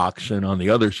pig hoxen on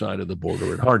the other side of the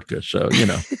border at Hartka. So,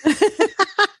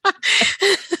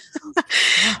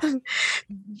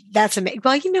 That's amazing.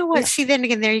 Well, you know what? See, then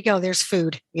again, there you go. There's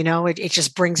food. It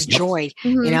just brings Yep. joy.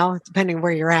 Mhm. Depending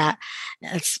where you're at.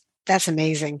 That's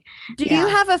amazing. Do Yeah. you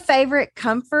have a favorite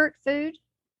comfort food?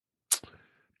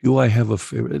 do I have a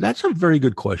favorite? That's a very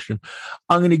good question.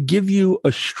 I'm going to give you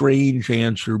a strange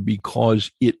answer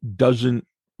because it doesn't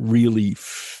really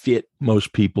fit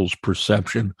most people's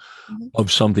perception Mhm.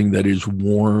 of something that is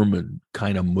warm and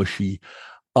kind of mushy.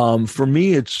 For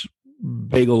me, it's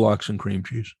bagel lox and cream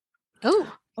cheese. Oh,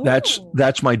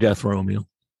 That's my death row meal.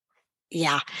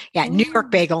 yeah. New York Oh.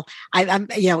 bagel. I'm,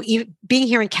 even being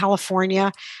here in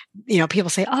California, people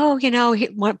say, "Oh,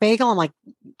 want bagel?" I'm like,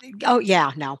 "Oh,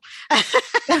 yeah, no."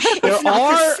 It's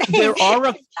not the same. There are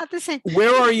It's not the same.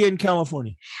 Where are you in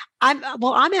California? I'm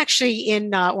actually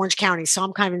in Orange County, so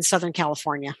I'm kind of in Southern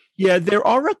California. Yeah, there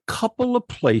are a couple of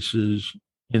places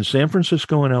in San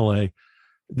Francisco and LA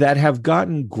that have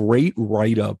gotten great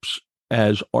write-ups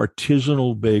as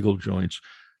artisanal bagel joints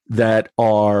that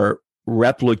are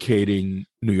replicating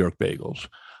New York bagels.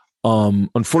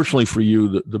 Unfortunately for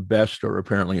you, the best are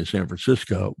apparently in San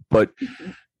Francisco, but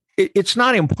it's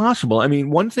not impossible. I mean,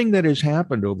 one thing that has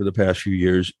happened over the past few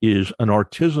years is an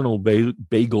artisanal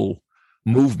bagel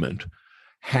movement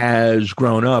has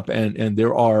grown up, and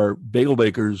there are bagel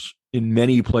bakers in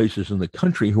many places in the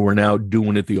country who are now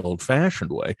doing it the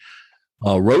old-fashioned way.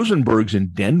 Rosenberg's in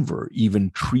Denver even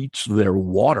treats their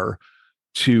water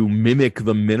to mimic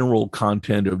the mineral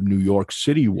content of New York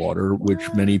City water,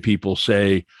 which many people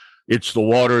say it's the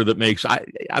water that makes.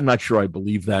 I'm not sure I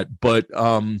believe that, but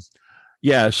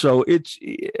yeah. So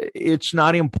it's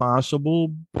not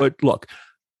impossible. But look,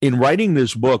 in writing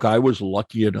this book, I was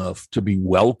lucky enough to be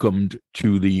welcomed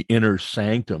to the inner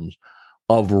sanctums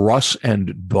of Russ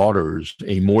and Daughters,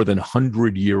 a more than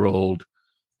 100-year-old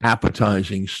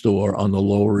appetizing store on the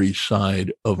Lower East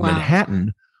Side of Wow.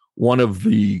 Manhattan. One of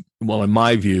the, well, in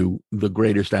my view, the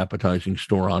greatest appetizing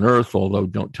store on earth, although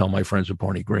don't tell my friends at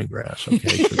Barney Greengrass,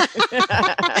 okay?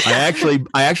 'Cause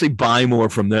I actually buy more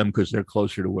from them because they're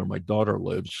closer to where my daughter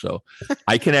lives. So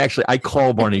I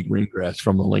call Barney Greengrass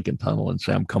from the Lincoln Tunnel and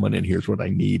say, I'm coming in, here's what I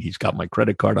need. He's got my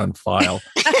credit card on file.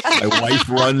 My wife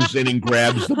runs in and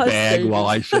grabs the bag while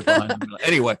I sit behind him.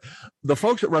 Anyway, the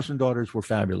folks at Russ and Daughters were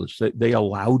fabulous. They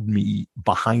allowed me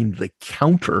behind the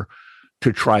counter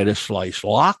to try to slice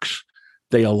lox.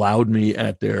 They allowed me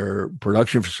at their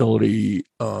production facility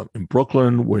in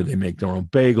Brooklyn, where they make their own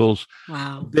bagels.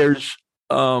 Wow. There's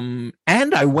and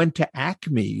I went to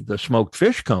Acme, the smoked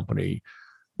fish company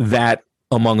that,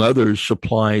 among others,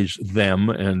 supplies them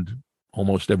and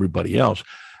almost everybody else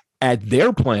at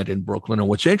their plant in Brooklyn. And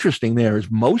what's interesting there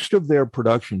is most of their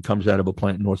production comes out of a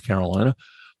plant in North Carolina.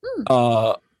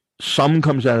 Some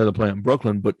comes out of the plant in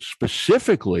Brooklyn, but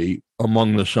specifically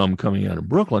among the some coming out of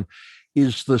Brooklyn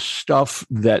is the stuff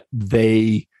that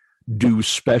they do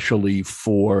specially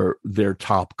for their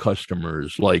top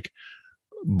customers, like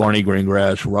Barney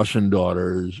Greengrass, Russ and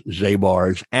Daughters,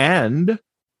 Zabar's, and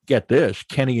get this,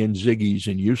 Kenny and Ziggy's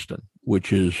in Houston,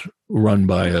 which is run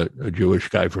by a Jewish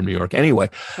guy from New York. Anyway,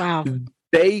 Wow.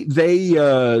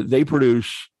 They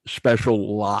produce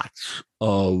special lots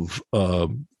of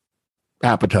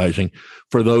appetizing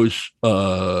for those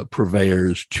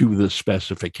purveyors to the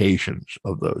specifications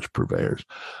of those purveyors.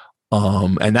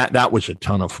 And that was a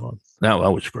ton of fun. That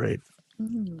was great.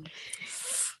 Mm.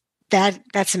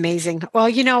 That's amazing. Well,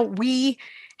 we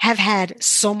have had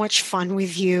so much fun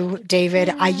with you,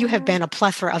 David. You have been a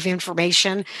plethora of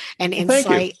information and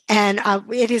insight, and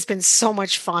it has been so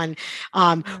much fun.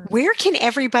 Where can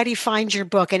everybody find your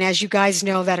book? And as you guys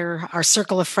know that are our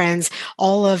circle of friends,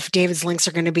 all of David's links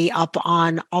are going to be up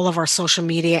on all of our social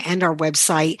media and our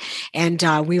website.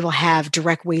 And we will have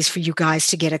direct ways for you guys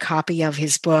to get a copy of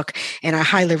his book. And I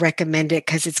highly recommend it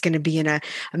because it's going to be an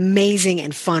amazing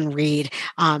and fun read.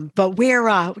 But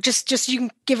where, just you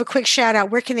can give a quick shout out.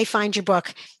 Where can they find your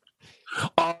book?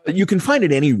 You can find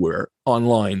it anywhere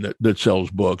online that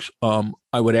sells books.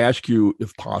 I would ask you,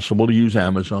 if possible, to use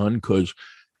Amazon because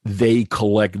they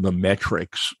collect the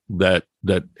metrics that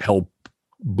help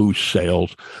boost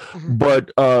sales. Mm-hmm.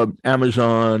 But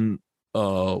Amazon,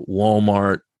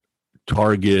 Walmart,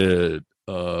 Target,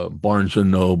 Barnes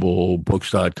and Noble,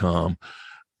 books.com.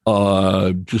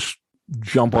 Just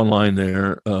jump online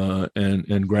there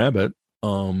and grab it.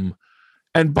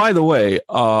 And by the way,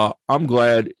 I'm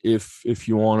glad if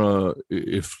you want to,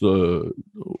 if the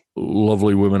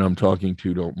lovely women I'm talking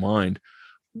to don't mind,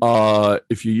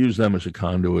 if you use them as a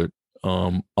conduit,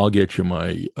 I'll get you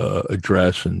my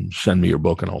address and send me your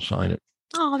book and I'll sign it.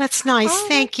 Oh, that's nice. Oh,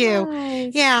 Thank you.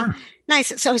 nice. Yeah.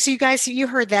 Nice. So you guys, you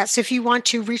heard that. So if you want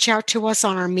to reach out to us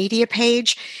on our media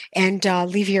page and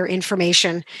leave your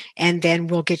information, and then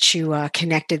we'll get you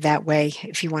connected that way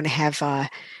if you want to have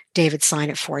David sign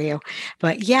it for you.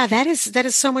 But yeah, that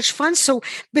is so much fun. So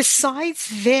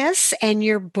besides this and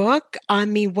your book, I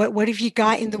mean, what have you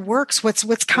got in the works?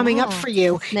 What's coming up for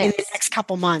you in the next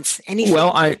couple months? Anything?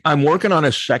 Well, I'm working on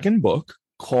a second book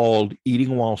called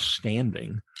Eating While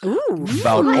Standing. Ooh,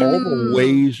 About all the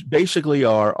ways, basically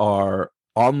our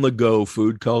on the go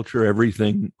food culture,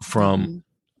 everything from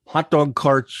hot dog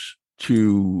carts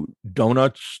to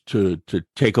donuts to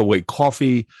takeaway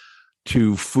coffee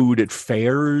to food at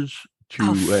fairs to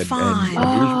and amusement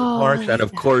parks, and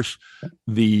of course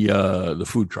the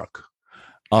food truck.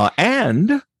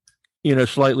 And in a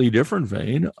slightly different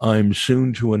vein, I'm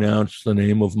soon to announce the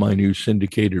name of my new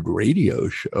syndicated radio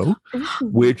show,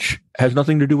 which has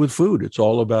nothing to do with food. It's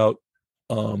all about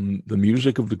the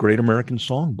music of the Great American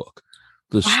Songbook,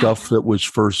 the stuff that was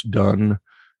first done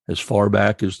as far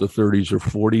back as the 30s or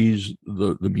 40s,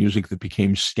 the music that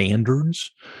became standards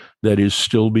that is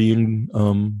still being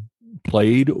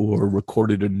played or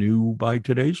recorded anew by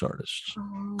today's artists.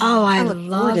 Oh, I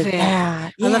love it.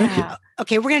 I love it.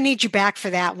 Okay, we're going to need you back for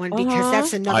that one because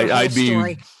that's another whole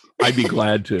story. I'd be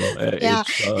glad to. Yeah.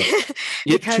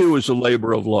 It too is a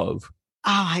labor of love.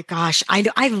 Oh my gosh.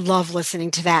 I love listening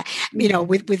to that, you know,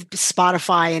 with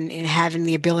Spotify and having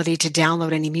the ability to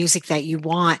download any music that you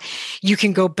want. You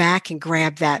can go back and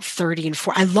grab that 30 and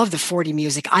 40. I love the 40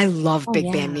 music. I love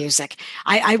big band music.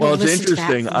 I will listen to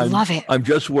that. I love it. I'm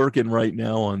just working right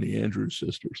now on the Andrews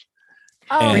Sisters.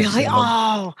 Oh, and, really?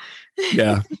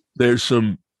 Yeah. There's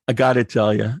some, I got to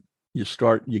tell you,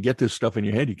 you get this stuff in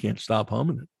your head. You can't stop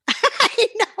humming it. I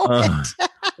know it.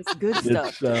 It's good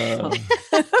stuff.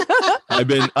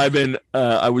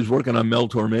 I was working on Mel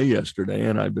Torme yesterday,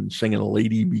 and I've been singing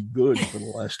 "Lady Be Good" for the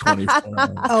last 24 hours.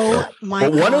 Oh my!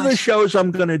 But one of the shows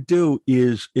I'm going to do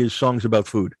is songs about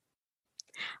food.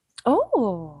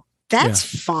 Oh, that's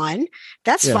fun.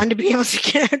 That's fun to be able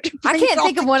to get. I can't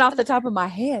think of one off the top of my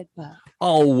head, but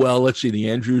let's see: the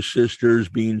Andrews Sisters,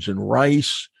 Beans and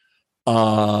Rice.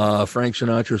 Frank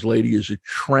Sinatra's "Lady is a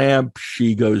Tramp."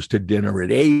 She goes to dinner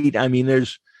at 8. I mean,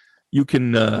 you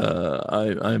can.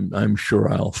 I'm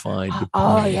sure I'll find.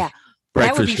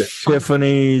 Breakfast at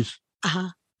Tiffany's.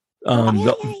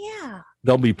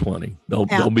 There'll be plenty.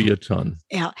 There'll be a ton.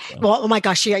 Yeah. Well, oh my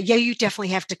gosh. Yeah. You definitely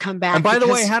have to come back. And by the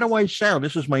way, how do I sound?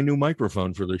 This is my new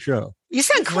microphone for the show. You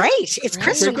sound great. It's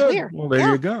crystal clear. Well,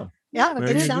 there you go. Yeah,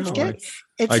 it sounds good.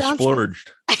 I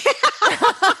splurged.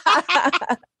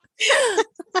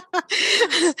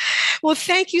 Well,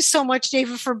 thank you so much,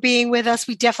 David, for being with us.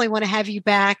 We definitely want to have you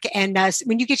back. And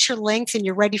when you get your links and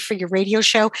you're ready for your radio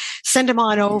show, send them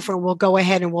on over and we'll go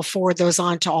ahead and we'll forward those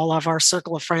on to all of our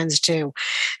circle of friends too.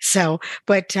 So,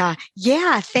 but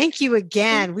thank you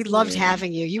again. We loved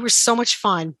having you. You were so much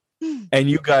fun. And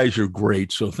you guys are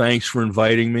great. So thanks for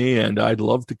inviting me, and I'd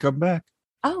love to come back.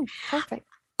 Oh, perfect.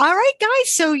 All right,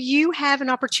 guys. So you have an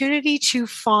opportunity to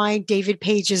find David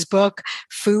Page's book,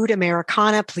 Food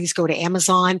Americana. Please go to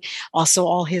Amazon. Also,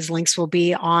 all his links will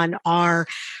be on our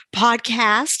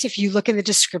podcast if you look in the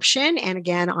description, and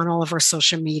again on all of our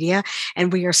social media.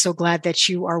 And we are so glad that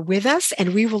you are with us,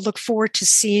 and we will look forward to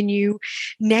seeing you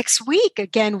next week.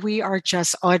 Again, we are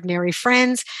just ordinary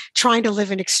friends trying to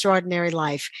live an extraordinary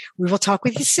life. We will talk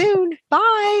with you soon.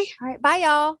 Bye. All right. Bye,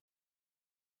 y'all.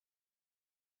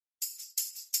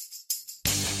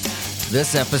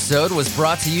 This episode was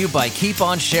brought to you by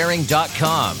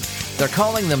KeepOnSharing.com. They're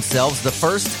calling themselves the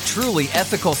first truly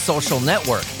ethical social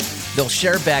network. They'll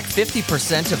share back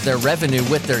 50% of their revenue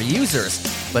with their users,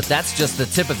 but that's just the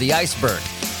tip of the iceberg.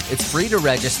 It's free to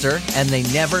register, and they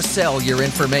never sell your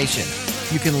information.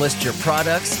 You can list your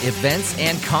products, events,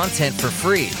 and content for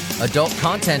free. Adult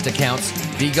content accounts,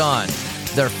 be gone.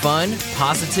 They're fun,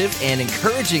 positive, and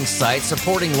encouraging sites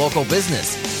supporting local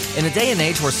business. In a day and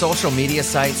age where social media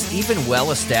sites, even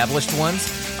well-established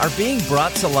ones, are being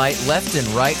brought to light left and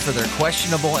right for their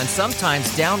questionable and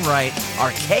sometimes downright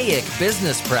archaic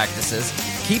business practices,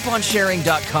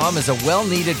 KeepOnSharing.com is a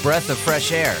well-needed breath of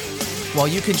fresh air. While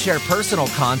you can share personal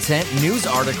content, news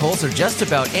articles, or just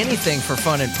about anything for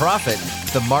fun and profit,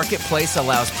 the marketplace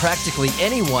allows practically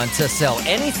anyone to sell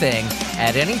anything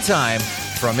at any time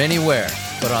from anywhere.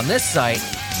 But on this site,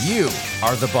 you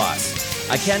are the boss.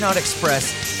 I cannot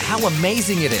express how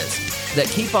amazing it is that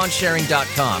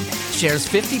KeepOnSharing.com shares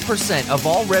 50% of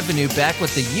all revenue back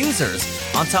with the users,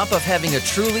 on top of having a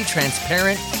truly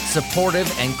transparent,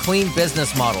 supportive, and clean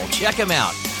business model. Check them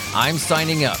out. I'm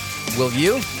signing up. Will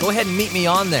you? Go ahead and meet me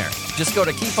on there. Just go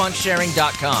to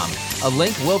KeepOnSharing.com. A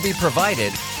link will be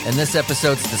provided in this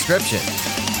episode's description.